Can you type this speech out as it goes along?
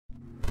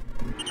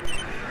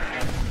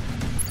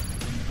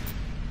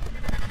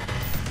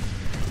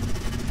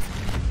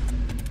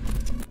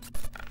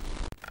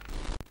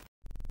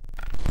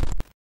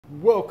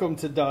welcome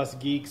to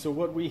DasGeek. So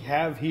what we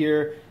have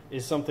here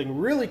is something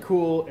really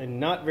cool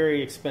and not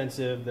very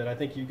expensive that I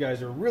think you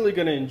guys are really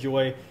going to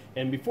enjoy.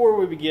 And before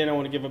we begin, I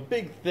want to give a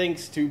big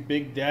thanks to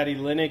Big Daddy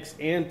Linux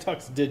and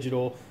Tux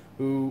Digital,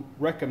 who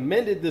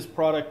recommended this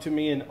product to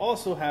me and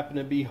also happen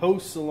to be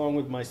hosts along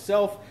with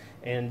myself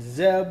and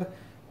Zeb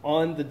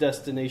on the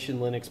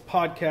Destination Linux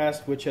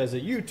podcast, which has a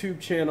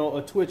YouTube channel,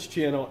 a Twitch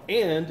channel,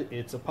 and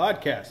it's a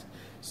podcast.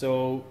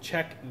 So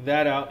check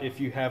that out if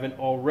you haven't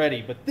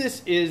already. But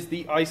this is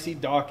the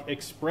ICDock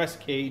Express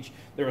Cage.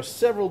 There are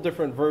several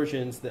different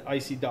versions that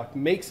ICDock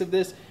makes of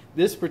this.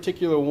 This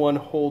particular one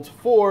holds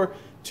four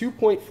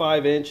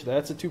 2.5 inch,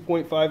 that's a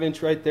 2.5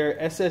 inch right there,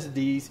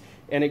 SSDs,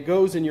 and it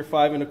goes in your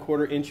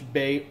 5.25 inch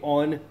bay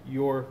on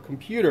your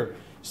computer.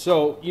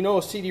 So, you know,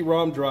 a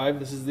CD-ROM drive,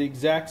 this is the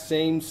exact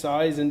same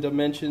size and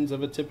dimensions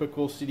of a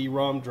typical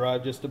CD-ROM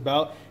drive, just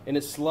about, and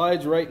it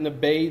slides right in the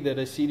bay that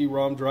a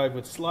CD-ROM drive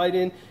would slide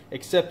in,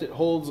 except it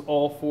holds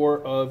all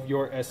four of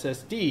your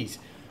SSDs.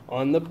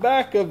 On the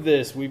back of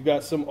this, we've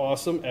got some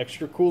awesome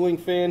extra cooling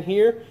fan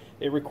here.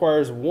 It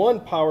requires one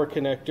power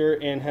connector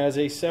and has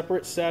a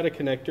separate SATA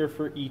connector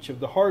for each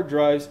of the hard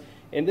drives.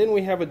 And then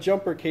we have a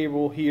jumper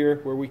cable here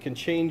where we can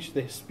change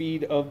the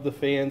speed of the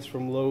fans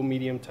from low,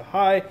 medium to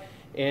high.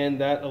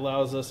 And that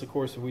allows us, of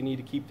course, if we need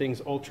to keep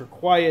things ultra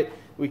quiet,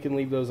 we can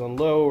leave those on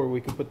low, or we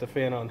can put the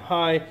fan on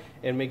high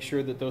and make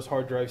sure that those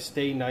hard drives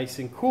stay nice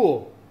and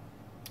cool.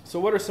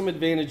 So what are some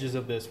advantages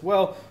of this?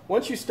 Well,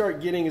 once you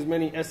start getting as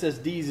many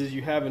SSDs as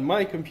you have in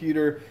my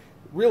computer,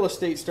 real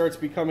estate starts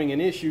becoming an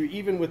issue.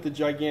 Even with the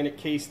gigantic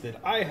case that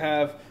I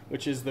have,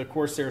 which is the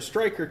Corsair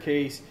Striker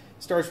case,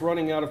 starts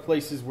running out of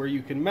places where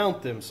you can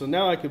mount them. So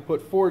now I could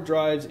put 4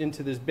 drives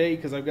into this bay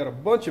because I've got a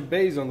bunch of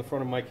bays on the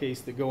front of my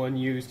case that go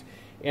unused,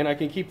 and I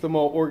can keep them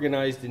all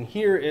organized in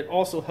here. It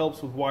also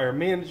helps with wire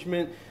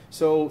management.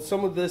 So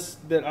some of this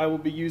that I will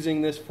be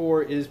using this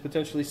for is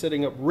potentially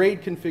setting up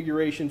RAID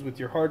configurations with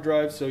your hard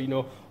drives. So, you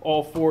know,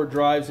 all 4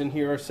 drives in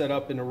here are set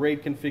up in a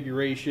RAID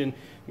configuration.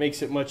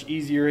 Makes it much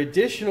easier.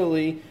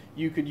 Additionally,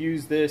 you could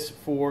use this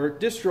for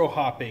distro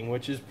hopping,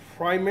 which is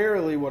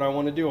primarily what I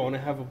want to do. I want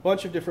to have a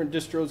bunch of different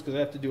distros because I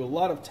have to do a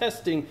lot of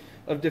testing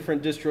of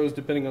different distros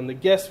depending on the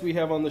guests we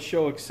have on the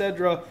show,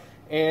 etc.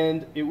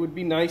 And it would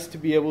be nice to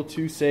be able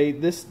to say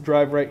this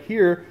drive right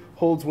here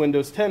holds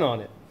Windows 10 on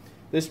it.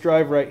 This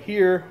drive right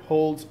here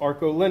holds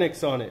Arco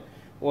Linux on it.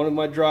 One of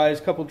my drives,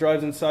 a couple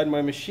drives inside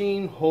my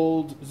machine,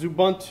 hold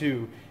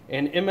Ubuntu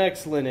and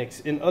MX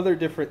Linux and other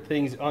different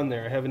things on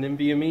there. I have an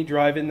NVMe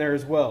drive in there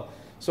as well.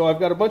 So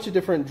I've got a bunch of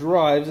different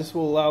drives. This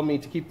will allow me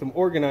to keep them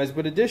organized.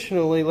 But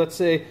additionally, let's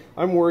say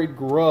I'm worried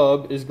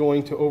Grub is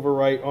going to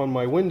overwrite on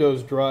my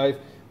Windows drive.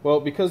 Well,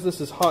 because this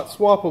is hot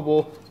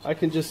swappable, I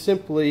can just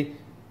simply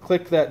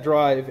click that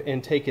drive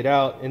and take it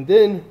out and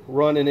then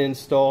run and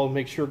install,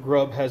 make sure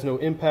Grub has no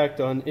impact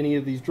on any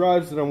of these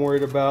drives that I'm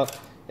worried about.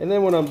 And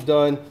then when I'm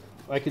done,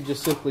 I can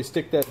just simply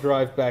stick that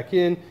drive back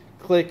in,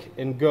 click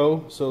and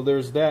go. So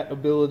there's that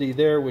ability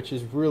there, which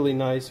is really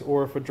nice.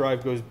 Or if a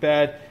drive goes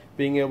bad,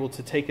 being able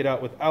to take it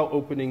out without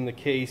opening the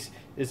case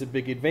is a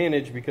big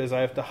advantage because I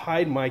have to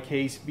hide my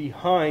case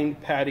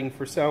behind padding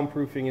for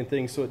soundproofing and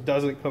things so it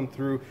doesn't come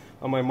through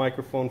on my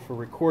microphone for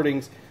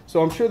recordings.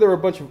 So I'm sure there are a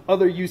bunch of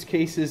other use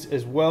cases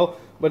as well,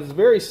 but it's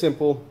very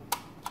simple.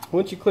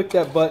 Once you click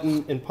that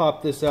button and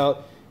pop this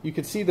out, you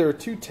can see there are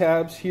 2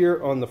 tabs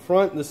here on the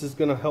front. This is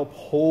going to help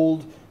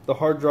hold the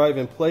hard drive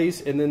in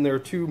place, and then there are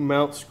 2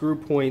 mount screw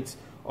points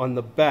on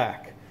the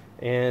back.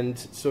 And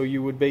so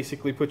you would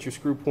basically put your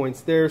screw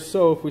points there.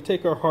 So if we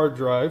take our hard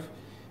drive,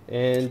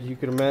 and you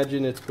can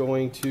imagine it's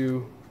going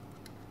to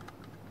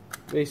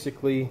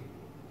basically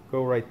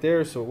go right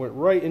there. So it went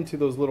right into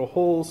those little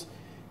holes.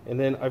 And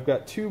then I've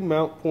got 2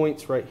 mount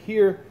points right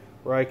here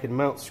where I can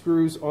mount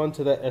screws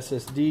onto that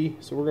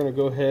SSD. So we're going to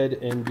go ahead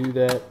and do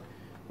that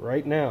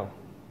right now.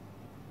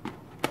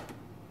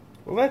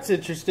 Well, that's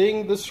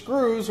interesting. The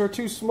screws are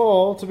too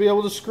small to be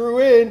able to screw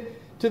in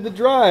to the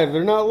drive.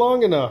 They're not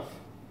long enough.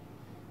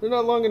 They're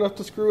not long enough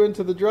to screw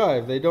into the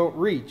drive. They don't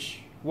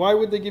reach. Why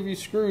would they give you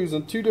screws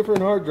on 2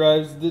 different hard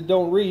drives that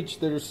don't reach,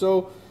 that are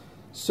so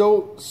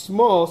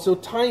small, so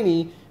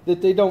tiny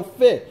that they don't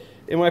fit?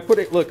 And when I put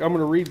it, look, I'm going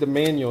to read the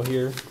manual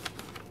here.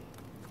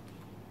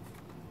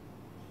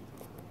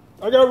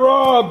 I got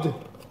robbed!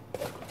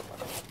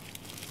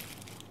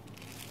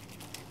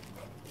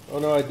 Oh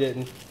no, I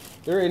didn't.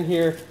 They're in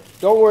here.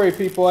 Don't worry,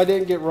 people, I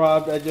didn't get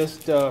robbed. I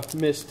just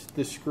missed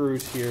the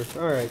screws here.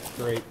 Alright,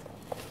 great.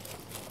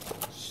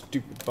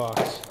 Stupid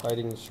box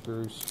hiding the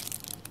screws.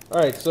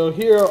 Alright, so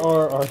here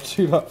are our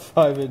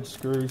 2.5 inch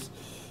screws.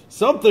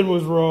 Something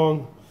was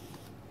wrong.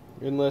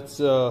 And let's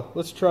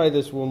try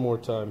this one more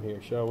time here,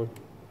 shall we?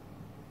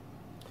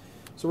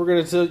 So we're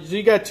gonna. So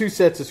you got 2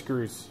 sets of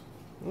screws.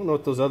 I don't know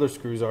what those other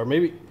screws are.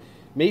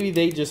 Maybe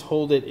they just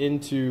hold it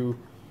into.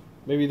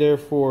 Maybe they're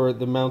for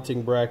the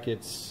mounting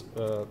brackets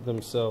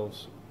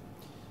themselves.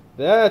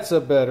 That's a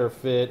better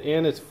fit,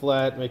 and it's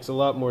flat. Makes a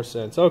lot more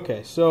sense.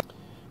 Okay, so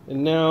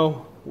and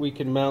now we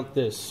can mount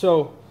this.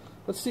 So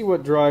let's see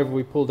what drive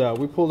we pulled out.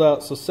 We pulled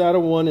out. So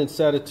SATA 1 and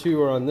SATA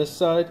 2 are on this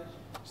side.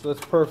 So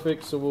that's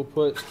perfect. So we'll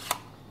put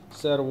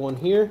SATA 1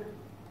 here.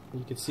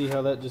 You can see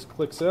how that just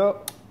clicks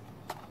out,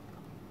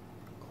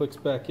 clicks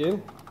back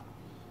in.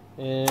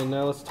 And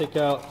now let's take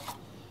out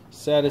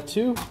SATA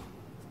 2.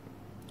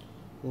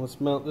 And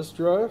let's mount this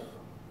drive.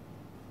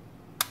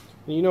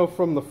 And you know,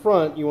 from the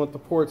front, you want the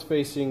ports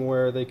facing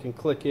where they can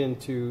click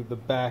into the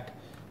back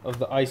of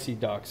the IC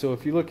dock. So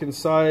if you look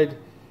inside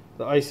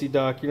the IC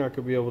dock, you're not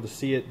going to be able to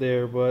see it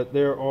there, but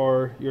there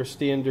are your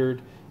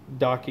standard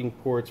docking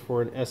ports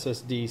for an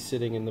SSD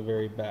sitting in the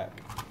very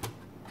back.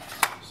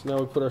 So now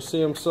we put our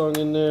Samsung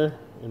in there,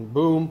 and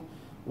boom,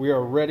 we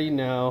are ready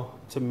now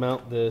to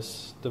mount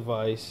this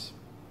device.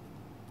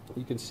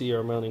 You can see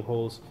our mounting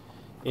holes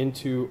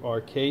into our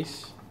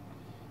case.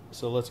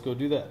 So let's go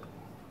do that.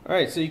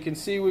 Alright, so you can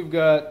see we've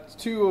got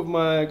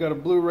I got a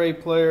Blu-ray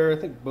player. I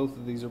think both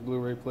of these are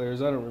Blu-ray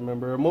players, I don't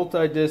remember. A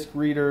multi-disc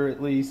reader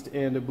at least,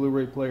 and a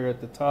Blu-ray player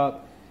at the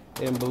top.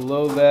 And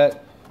below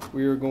that,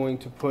 we are going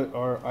to put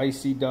our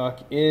IC dock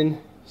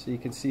in, so you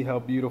can see how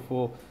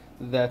beautiful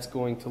that's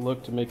going to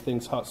look to make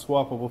things hot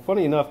swappable.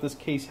 Funny enough, this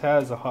case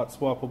has a hot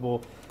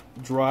swappable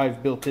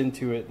drive built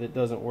into it that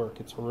doesn't work.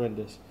 It's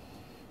horrendous.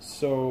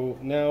 So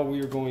now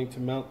we are going to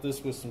mount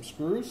this with some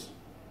screws.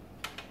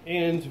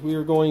 And we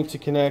are going to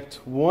connect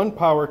one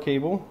power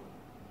cable,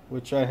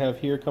 which I have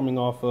here coming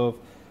off of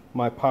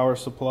my power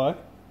supply.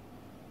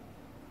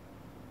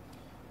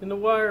 And the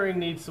wiring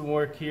needs some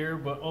work here,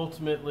 but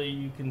ultimately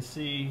you can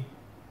see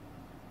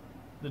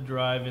the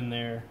drive in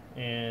there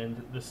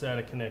and the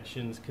SATA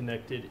connections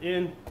connected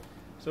in.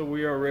 So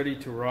we are ready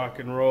to rock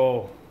and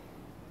roll.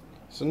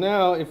 So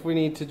now if we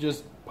need to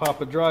just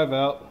pop a drive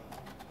out,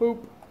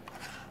 boop,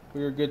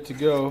 we are good to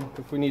go.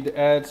 If we need to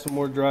add some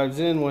more drives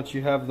in, once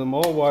you have them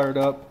all wired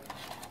up,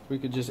 we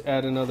could just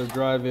add another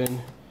drive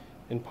in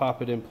and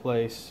pop it in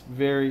place.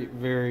 Very,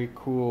 very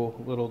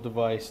cool little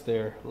device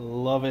there.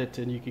 Love it,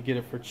 and you could get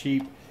it for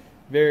cheap.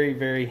 Very,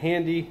 very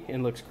handy,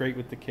 and looks great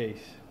with the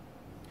case.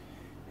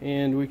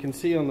 And we can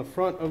see on the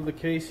front of the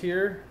case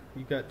here,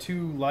 you've got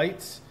two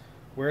lights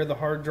where the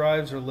hard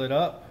drives are lit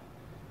up,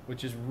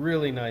 which is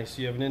really nice.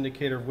 You have an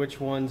indicator of which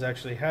ones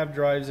actually have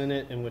drives in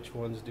it and which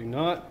ones do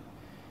not.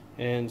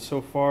 And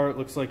so far it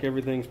looks like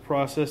everything's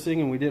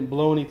processing and we didn't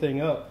blow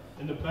anything up.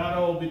 In the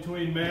battle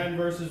between man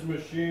versus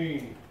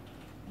machine,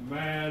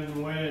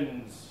 man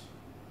wins.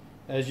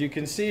 As you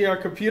can see, our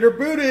computer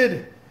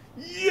booted.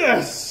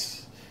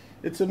 Yes!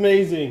 It's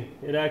amazing.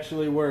 It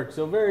actually works.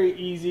 So very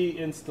easy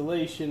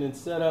installation and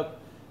setup.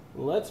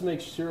 Let's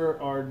make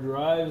sure our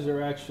drives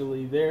are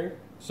actually there.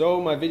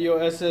 So my video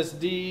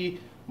SSD,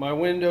 my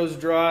Windows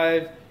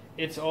drive,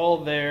 it's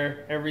all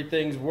there.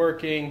 Everything's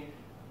working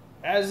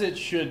as it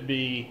should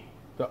be.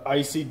 The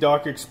IC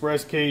Dock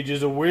Express cage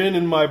is a win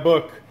in my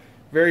book.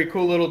 Very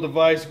cool little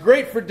device.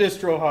 Great for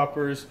distro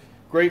hoppers.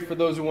 Great for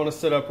those who want to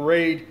set up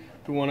RAID,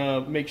 who want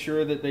to make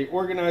sure that they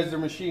organize their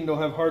machine, don't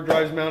have hard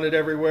drives mounted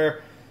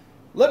everywhere.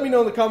 Let me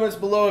know in the comments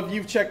below if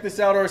you've checked this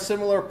out or a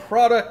similar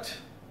product.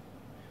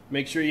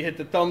 Make sure you hit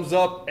the thumbs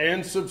up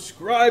and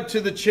subscribe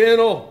to the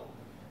channel.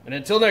 And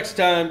until next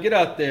time, get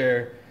out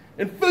there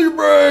and fill your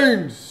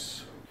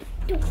brains!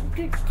 Don't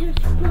forget to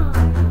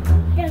subscribe.